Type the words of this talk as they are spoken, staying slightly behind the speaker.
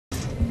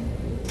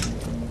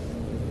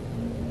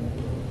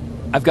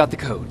I've got the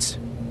codes.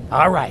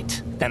 All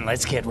right, then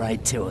let's get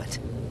right to it.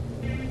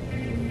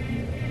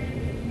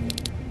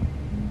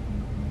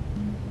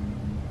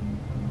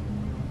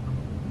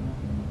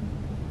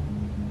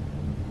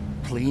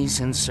 Please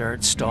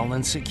insert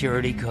stolen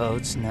security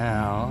codes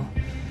now.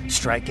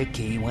 Strike a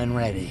key when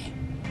ready.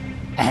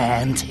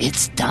 And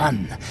it's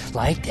done.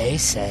 Like they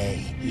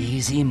say,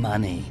 easy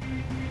money.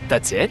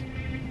 That's it?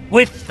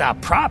 With the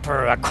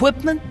proper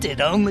equipment,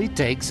 it only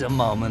takes a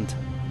moment.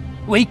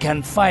 We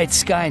can fight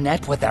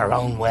Skynet with our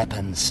own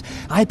weapons.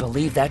 I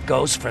believe that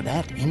goes for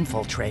that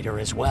infiltrator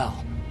as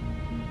well.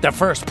 The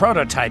first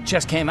prototype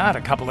just came out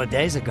a couple of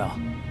days ago.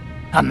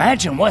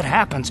 Imagine what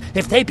happens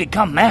if they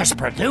become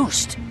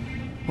mass-produced.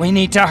 We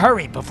need to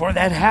hurry before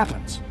that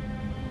happens.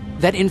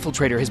 That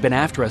infiltrator has been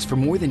after us for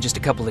more than just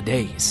a couple of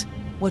days.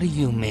 What do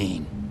you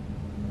mean?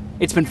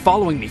 It's been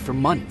following me for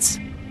months.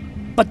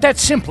 But that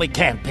simply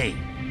can't be.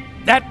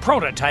 That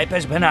prototype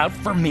has been out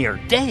for mere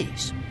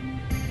days.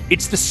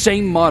 It's the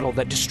same model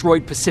that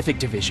destroyed Pacific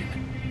Division.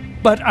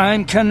 But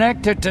I'm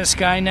connected to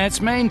Skynet's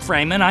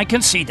mainframe and I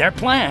can see their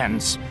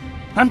plans.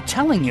 I'm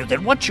telling you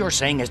that what you're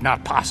saying is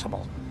not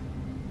possible.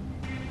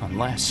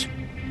 Unless...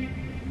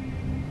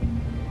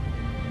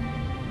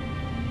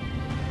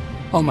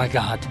 Oh my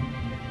God.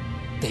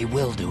 They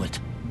will do it.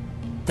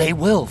 They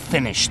will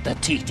finish the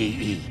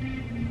TDE.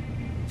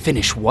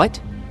 Finish what?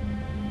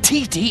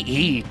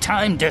 TDE,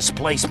 time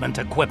displacement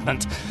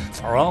equipment.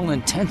 For all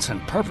intents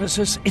and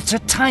purposes, it's a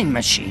time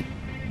machine.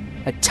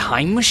 A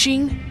time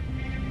machine?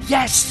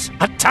 Yes,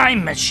 a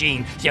time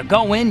machine. You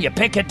go in, you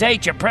pick a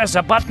date, you press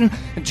a button,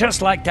 and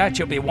just like that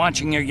you'll be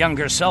watching your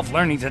younger self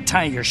learning to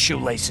tie your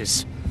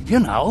shoelaces. You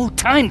know,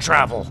 time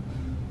travel.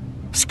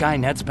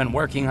 Skynet's been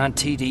working on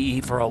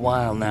TDE for a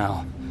while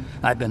now.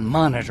 I've been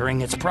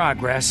monitoring its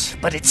progress,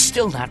 but it's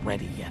still not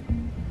ready yet.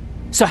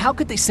 So how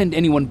could they send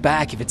anyone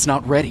back if it's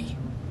not ready?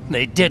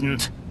 They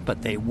didn't,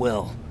 but they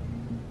will.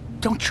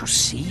 Don't you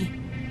see?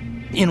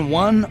 In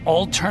one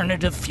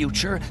alternative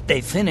future,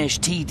 they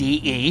finished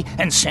TDE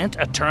and sent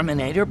a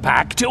Terminator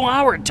back to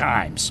our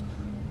times.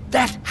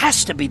 That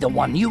has to be the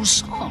one you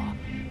saw.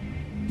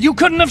 You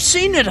couldn't have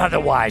seen it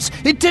otherwise.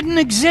 It didn't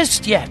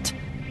exist yet.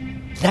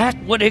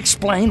 That would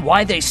explain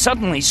why they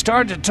suddenly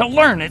started to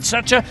learn at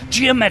such a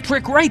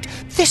geometric rate.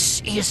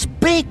 This is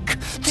big.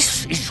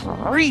 This is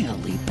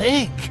really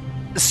big.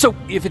 So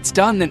if it's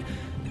done, then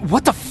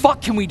what the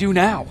fuck can we do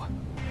now?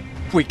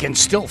 We can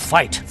still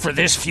fight for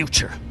this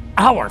future.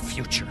 Our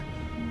future.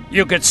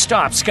 You could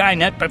stop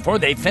Skynet before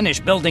they finish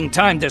building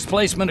time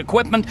displacement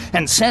equipment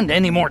and send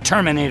any more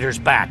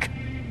Terminators back.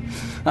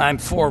 I'm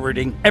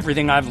forwarding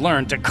everything I've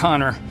learned to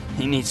Connor.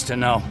 He needs to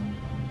know.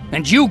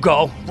 And you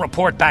go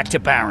report back to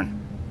Baron.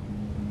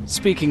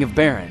 Speaking of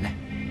Baron,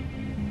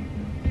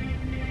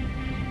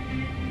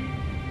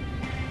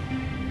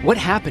 what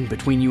happened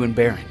between you and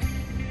Baron?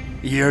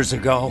 Years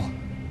ago,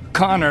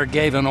 Connor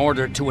gave an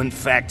order to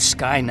infect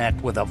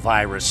Skynet with a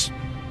virus.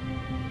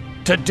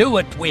 To do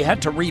it, we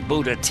had to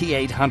reboot a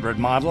T-800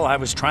 model I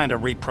was trying to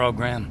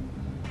reprogram.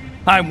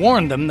 I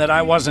warned them that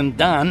I wasn't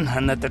done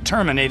and that the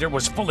Terminator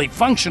was fully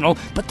functional,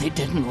 but they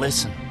didn't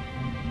listen.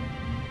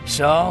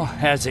 So,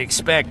 as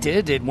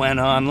expected, it went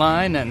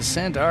online and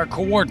sent our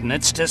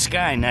coordinates to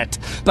Skynet.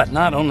 But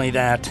not only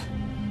that,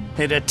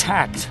 it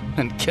attacked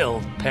and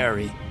killed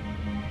Perry.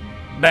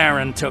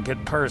 Baron took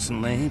it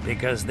personally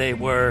because they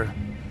were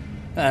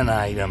an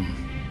item.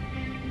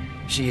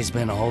 She's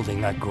been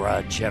holding a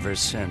grudge ever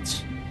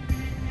since.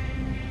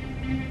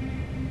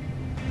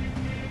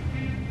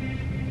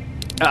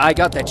 I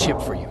got that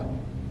chip for you.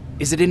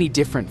 Is it any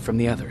different from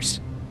the others?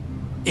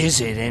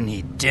 Is it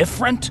any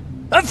different?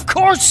 Of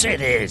course it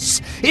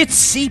is!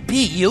 Its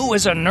CPU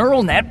is a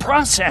neural net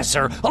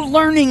processor, a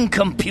learning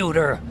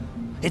computer.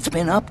 It's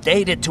been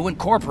updated to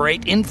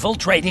incorporate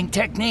infiltrating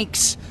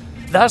techniques.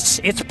 Thus,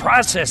 its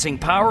processing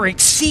power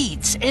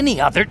exceeds any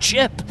other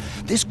chip.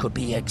 This could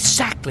be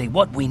exactly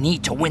what we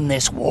need to win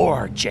this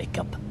war,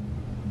 Jacob.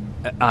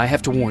 I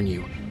have to warn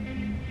you.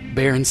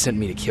 Baron sent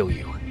me to kill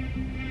you.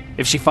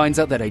 If she finds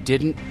out that I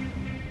didn't,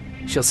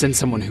 she'll send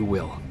someone who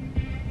will.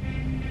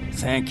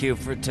 Thank you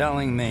for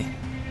telling me.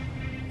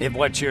 If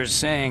what you're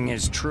saying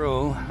is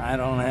true, I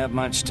don't have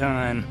much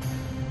time.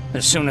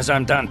 As soon as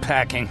I'm done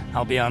packing,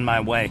 I'll be on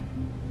my way.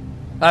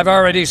 I've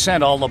already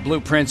sent all the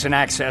blueprints and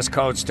access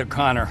codes to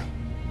Connor.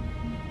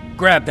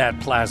 Grab that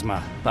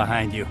plasma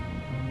behind you,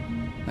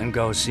 and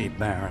go see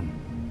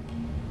Baron.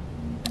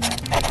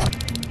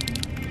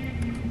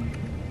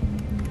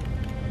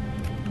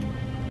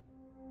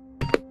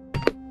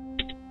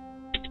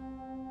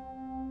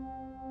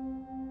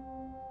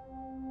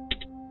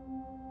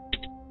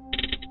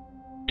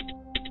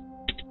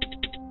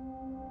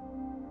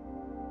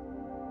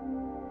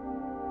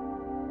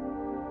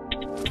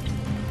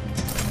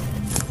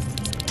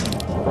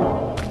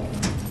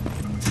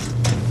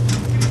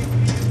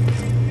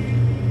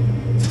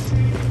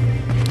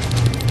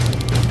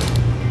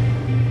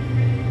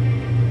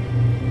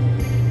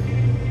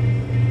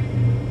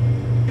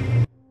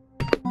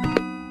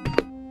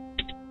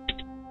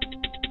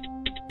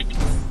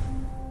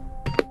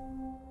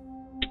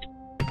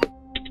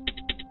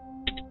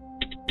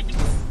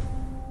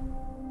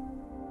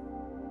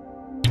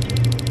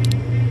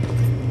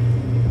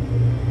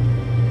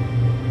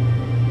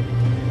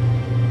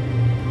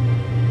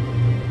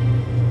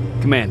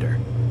 Commander.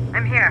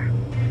 I'm here.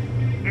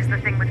 Is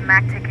the thing with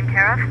Mack taken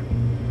care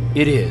of?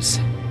 It is.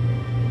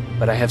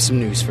 But I have some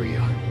news for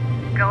you.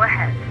 Go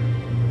ahead.